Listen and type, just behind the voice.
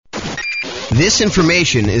This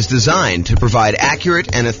information is designed to provide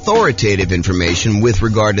accurate and authoritative information with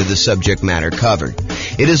regard to the subject matter covered.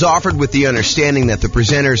 It is offered with the understanding that the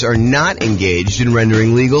presenters are not engaged in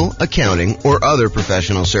rendering legal, accounting, or other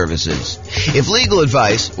professional services. If legal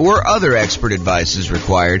advice or other expert advice is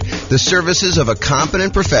required, the services of a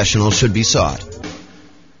competent professional should be sought.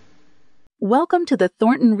 Welcome to the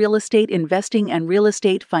Thornton Real Estate Investing and Real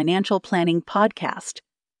Estate Financial Planning Podcast.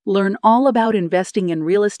 Learn all about investing in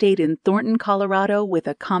real estate in Thornton, Colorado with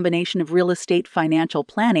a combination of real estate financial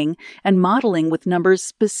planning and modeling with numbers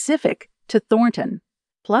specific to Thornton,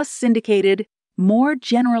 plus syndicated, more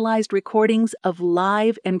generalized recordings of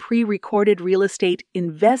live and pre-recorded real estate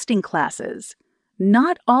investing classes,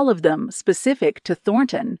 not all of them specific to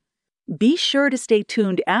Thornton. Be sure to stay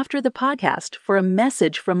tuned after the podcast for a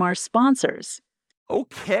message from our sponsors.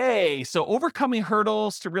 Okay, so overcoming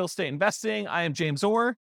hurdles to real estate investing. I am James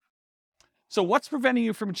Orr. So what's preventing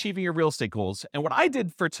you from achieving your real estate goals? And what I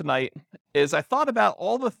did for tonight is I thought about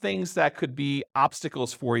all the things that could be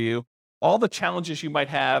obstacles for you, all the challenges you might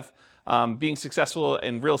have being successful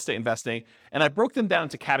in real estate investing, and I broke them down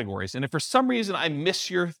into categories. And if for some reason I missed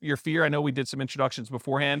your fear, I know we did some introductions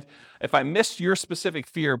beforehand. If I missed your specific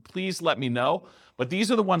fear, please let me know. But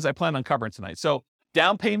these are the ones I plan on covering tonight. So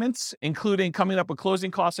down payments, including coming up with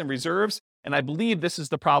closing costs and reserves, and I believe this is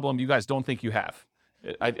the problem you guys don't think you have.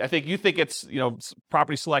 I think you think it's,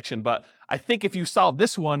 property selection, but I think if you solve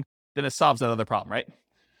this one, then it solves that other problem, right?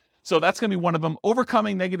 So that's going to be one of them.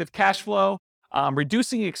 Overcoming negative cash flow,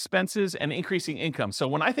 reducing expenses, and increasing income. So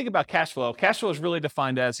when I think about cash flow is really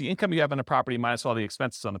defined as the income you have on a property minus all the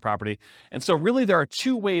expenses on the property. And so really there are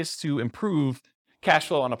two ways to improve cash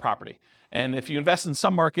flow on a property. And if you invest in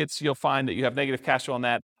some markets, you'll find that you have negative cash flow on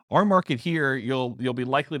that. Our market here, you'll be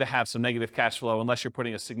likely to have some negative cash flow unless you're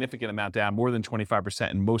putting a significant amount down, more than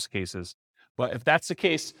 25% in most cases. But if that's the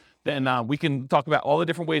case, then we can talk about all the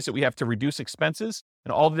different ways that we have to reduce expenses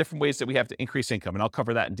and all the different ways that we have to increase income. And I'll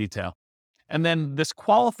cover that in detail. And then this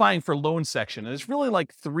qualifying for loan section, and there's really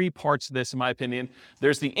like three parts to this, in my opinion.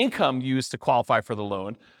 There's the income used to qualify for the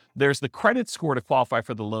loan. There's the credit score to qualify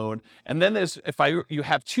for the loan. And then there's, you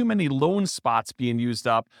have too many loan spots being used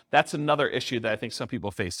up, that's another issue that I think some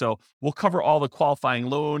people face. So we'll cover all the qualifying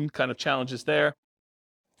loan kind of challenges there.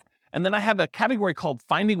 And then I have a category called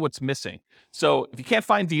finding what's missing. So if you can't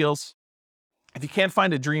find deals, if you can't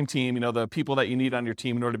find a dream team, the people that you need on your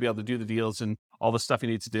team in order to be able to do the deals and all the stuff you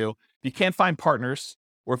need to do, if you can't find partners,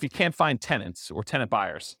 or if you can't find tenants or tenant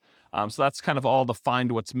buyers. So that's kind of all the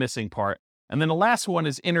find what's missing part. And then the last one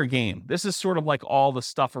is inner game. This is sort of like all the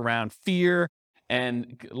stuff around fear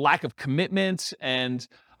and lack of commitment and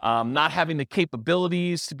not having the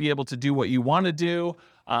capabilities to be able to do what you want to do,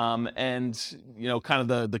 and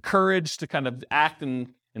kind of the courage to kind of act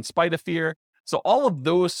in spite of fear. So all of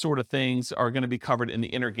those sort of things are going to be covered in the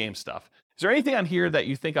inner game stuff. Is there anything on here that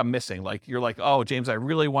you think I'm missing? Like you're like, oh, James, I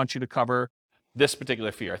really want you to cover this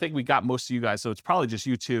particular fear. I think we got most of you guys, so it's probably just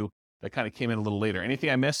you two that kind of came in a little later. Anything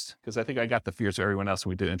I missed? Because I think I got the fears of everyone else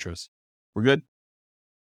when we did intros. We're good?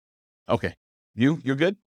 Okay. You're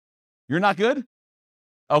good? You're not good?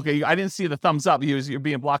 Okay, I didn't see the thumbs up. You're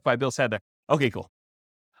being blocked by Bill's head there. Okay, cool.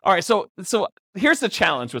 All right, so here's the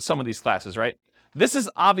challenge with some of these classes, right? This is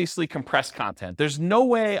obviously compressed content. There's no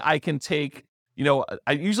way I can take,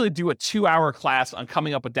 I usually do a 2-hour class on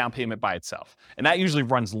coming up with down payment by itself. And that usually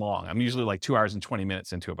runs long. I'm usually like 2 hours and 20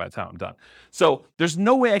 minutes into it by the time I'm done. So there's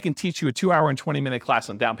no way I can teach you a 2-hour and 20-minute class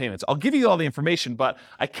on down payments. I'll give you all the information, but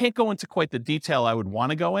I can't go into quite the detail I would want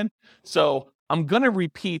to go in. So I'm going to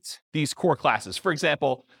repeat these core classes. For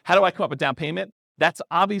example, how do I come up with down payment? That's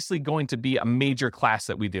obviously going to be a major class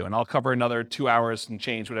that we do. And I'll cover another 2 hours and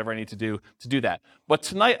change whatever I need to do that. But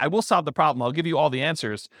tonight I will solve the problem. I'll give you all the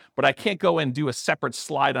answers, but I can't go and do a separate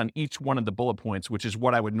slide on each one of the bullet points, which is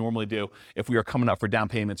what I would normally do if we were coming up for down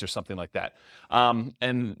payments or something like that.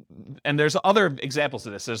 And there's other examples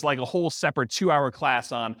of this. There's like a whole separate 2-hour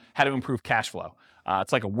class on how to improve cash flow.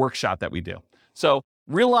 It's like a workshop that we do. So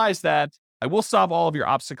realize that I will solve all of your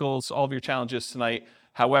obstacles, all of your challenges tonight.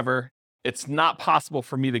 However, it's not possible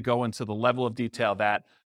for me to go into the level of detail that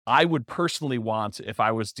I would personally want if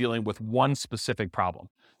I was dealing with one specific problem.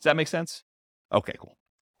 Does that make sense? Okay, cool.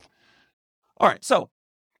 All right, so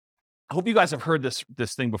I hope you guys have heard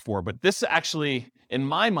this thing before, but this actually, in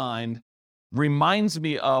my mind, reminds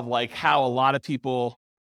me of like how a lot of people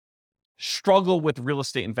struggle with real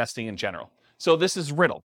estate investing in general. So this is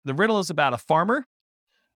riddle. The riddle is about a farmer,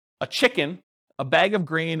 a chicken, a bag of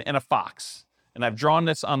grain, and a fox. And I've drawn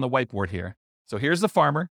this on the whiteboard here. So here's the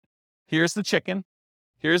farmer, here's the chicken,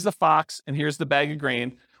 here's the fox, and here's the bag of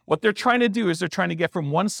grain. What they're trying to do is they're trying to get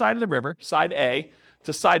from one side of the river, side A,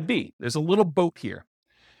 to side B. There's a little boat here.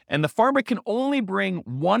 And the farmer can only bring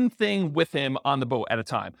one thing with him on the boat at a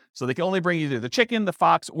time. So they can only bring either the chicken, the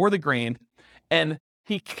fox, or the grain. And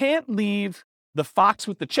he can't leave the fox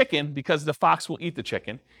with the chicken because the fox will eat the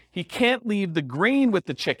chicken. He can't leave the grain with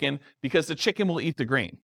the chicken because the chicken will eat the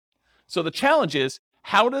grain. So the challenge is,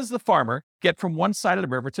 how does the farmer get from one side of the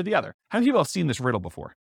river to the other? How many people have seen this riddle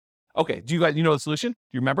before? Okay, do you guys, know the solution? Do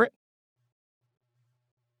you remember it?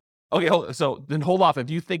 Okay, hold off if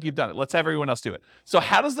you think you've done it. Let's have everyone else do it. So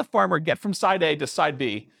how does the farmer get from side A to side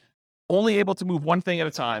B, only able to move one thing at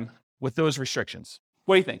a time with those restrictions?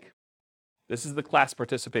 What do you think? This is the class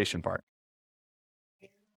participation part.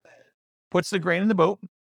 Puts the grain in the boat.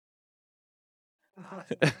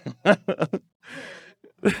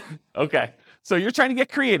 Okay, so you're trying to get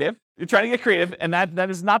creative. And that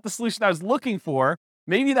is not the solution I was looking for.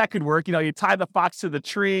 Maybe that could work. You tie the fox to the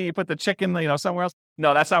tree, you put the chicken, somewhere else.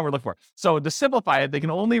 No, that's not what we're looking for. So to simplify it, they can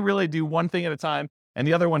only really do one thing at a time, and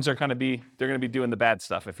the other ones are they're going to be doing the bad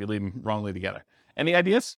stuff if you leave them wrongly together. Any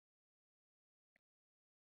ideas?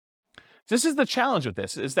 This is the challenge with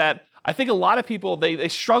this, is that I think a lot of people, they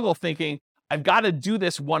struggle thinking, I've got to do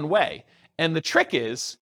this one way. And the trick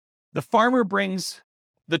is, the farmer brings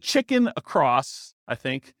the chicken across, I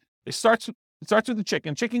think. It starts with the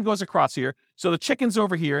chicken. Chicken goes across here. So the chicken's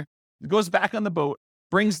over here, goes back on the boat,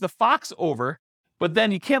 brings the fox over, but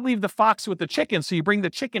then you can't leave the fox with the chicken, so you bring the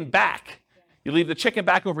chicken back. You leave the chicken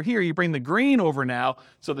back over here, you bring the grain over now,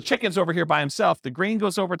 so the chicken's over here by himself. The grain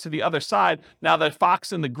goes over to the other side. Now the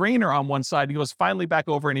fox and the grain are on one side. He goes finally back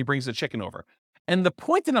over and he brings the chicken over. And the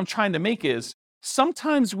point that I'm trying to make is,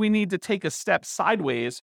 sometimes we need to take a step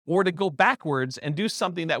sideways or to go backwards and do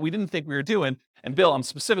something that we didn't think we were doing. And Bill, I'm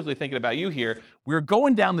specifically thinking about you here. We're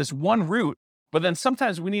going down this one route, but then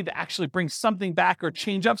sometimes we need to actually bring something back or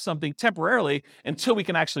change up something temporarily until we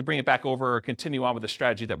can actually bring it back over or continue on with the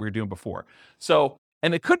strategy that we were doing before. So,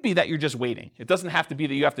 and it could be that you're just waiting. It doesn't have to be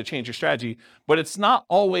that you have to change your strategy, but it's not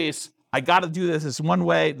always, I got to do this one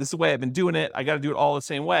way. This is the way I've been doing it. I got to do it all the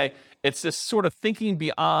same way. It's this sort of thinking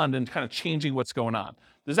beyond and kind of changing what's going on.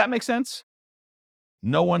 Does that make sense?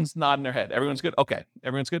 No one's nodding their head. Everyone's good? Okay.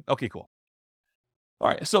 Everyone's good? Okay, cool. All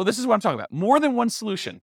right. So this is what I'm talking about. More than one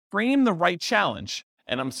solution. Frame the right challenge.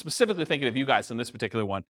 And I'm specifically thinking of you guys in this particular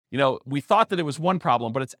one. We thought that it was one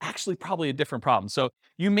problem, but it's actually probably a different problem. So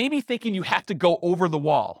you may be thinking you have to go over the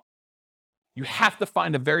wall. You have to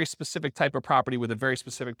find a very specific type of property with a very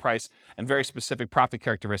specific price and very specific profit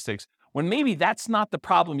characteristics, when maybe that's not the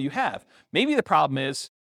problem you have. Maybe the problem is,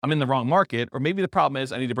 I'm in the wrong market, or maybe the problem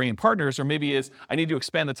is I need to bring in partners, or maybe is I need to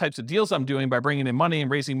expand the types of deals I'm doing by bringing in money and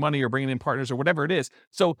raising money or bringing in partners or whatever it is.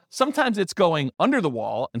 So sometimes it's going under the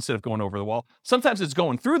wall instead of going over the wall. Sometimes it's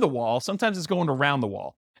going through the wall. Sometimes it's going around the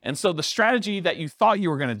wall. And so the strategy that you thought you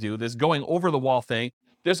were going to do, this going over the wall thing,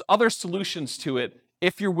 there's other solutions to it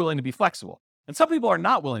if you're willing to be flexible. And some people are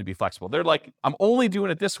not willing to be flexible. They're like, I'm only doing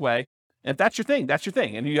it this way. And if that's your thing, that's your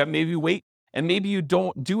thing. And you have maybe wait, and maybe you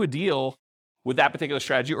don't do a deal with that particular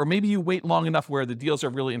strategy, or maybe you wait long enough where the deals are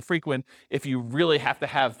really infrequent if you really have to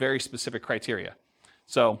have very specific criteria.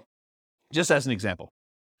 So just as an example.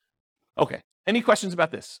 Okay, any questions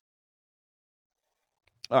about this?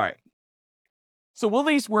 All right. So will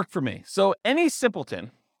these work for me? So any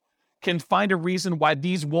simpleton can find a reason why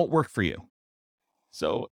these won't work for you.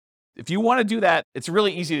 So if you want to do that, it's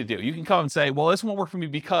really easy to do. You can come and say, well, this won't work for me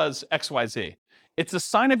because X, Y, Z. It's a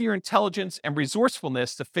sign of your intelligence and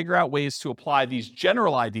resourcefulness to figure out ways to apply these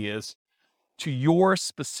general ideas to your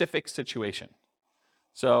specific situation.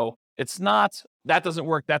 So it's not, that doesn't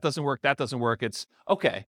work, that doesn't work, that doesn't work. It's,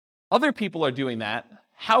 okay, other people are doing that.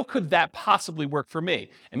 How could that possibly work for me?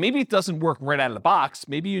 And maybe it doesn't work right out of the box.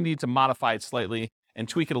 Maybe you need to modify it slightly and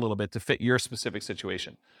tweak it a little bit to fit your specific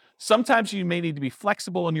situation. Sometimes you may need to be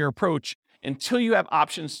flexible in your approach until you have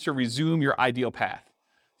options to resume your ideal path.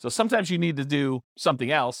 So sometimes you need to do something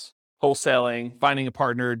else, wholesaling, finding a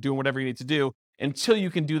partner, doing whatever you need to do until you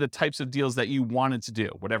can do the types of deals that you wanted to do,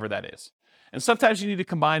 whatever that is. And sometimes you need to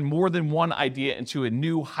combine more than one idea into a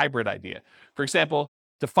new hybrid idea. For example,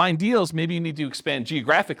 to find deals, maybe you need to expand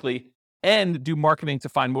geographically and do marketing to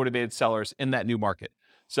find motivated sellers in that new market.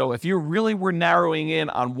 So if you really were narrowing in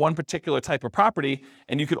on one particular type of property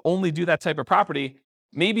and you could only do that type of property,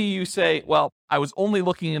 maybe you say, well, I was only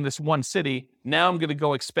looking in this one city. Now I'm going to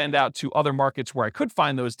go expand out to other markets where I could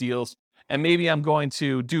find those deals. And maybe I'm going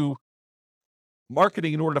to do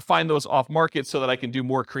marketing in order to find those off market so that I can do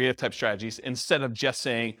more creative type strategies instead of just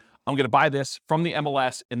saying, I'm going to buy this from the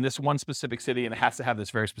MLS in this one specific city and it has to have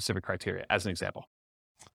this very specific criteria, as an example.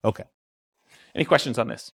 Okay. Any questions on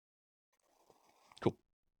this?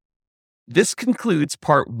 This concludes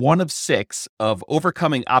part 1 of 6 of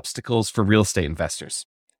Overcoming Obstacles for Real Estate Investors.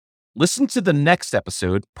 Listen to the next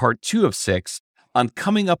episode, part 2 of 6, on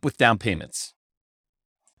coming up with down payments.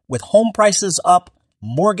 With home prices up,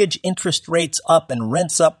 mortgage interest rates up, and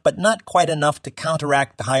rents up, but not quite enough to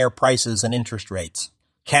counteract the higher prices and interest rates.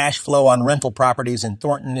 Cash flow on rental properties in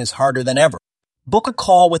Thornton is harder than ever. Book a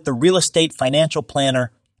call with the Real Estate Financial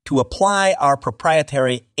Planner to apply our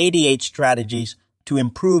proprietary 88 strategies to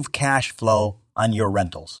improve cash flow on your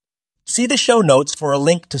rentals. See the show notes for a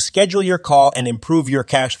link to schedule your call and improve your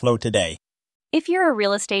cash flow today. If you're a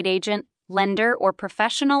real estate agent, lender, or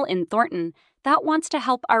professional in Thornton that wants to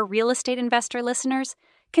help our real estate investor listeners,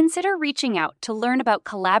 consider reaching out to learn about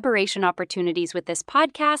collaboration opportunities with this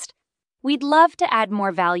podcast. We'd love to add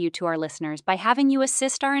more value to our listeners by having you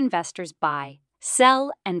assist our investors buy,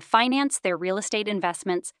 sell, and finance their real estate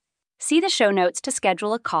investments. See the show notes to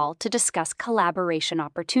schedule a call to discuss collaboration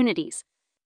opportunities.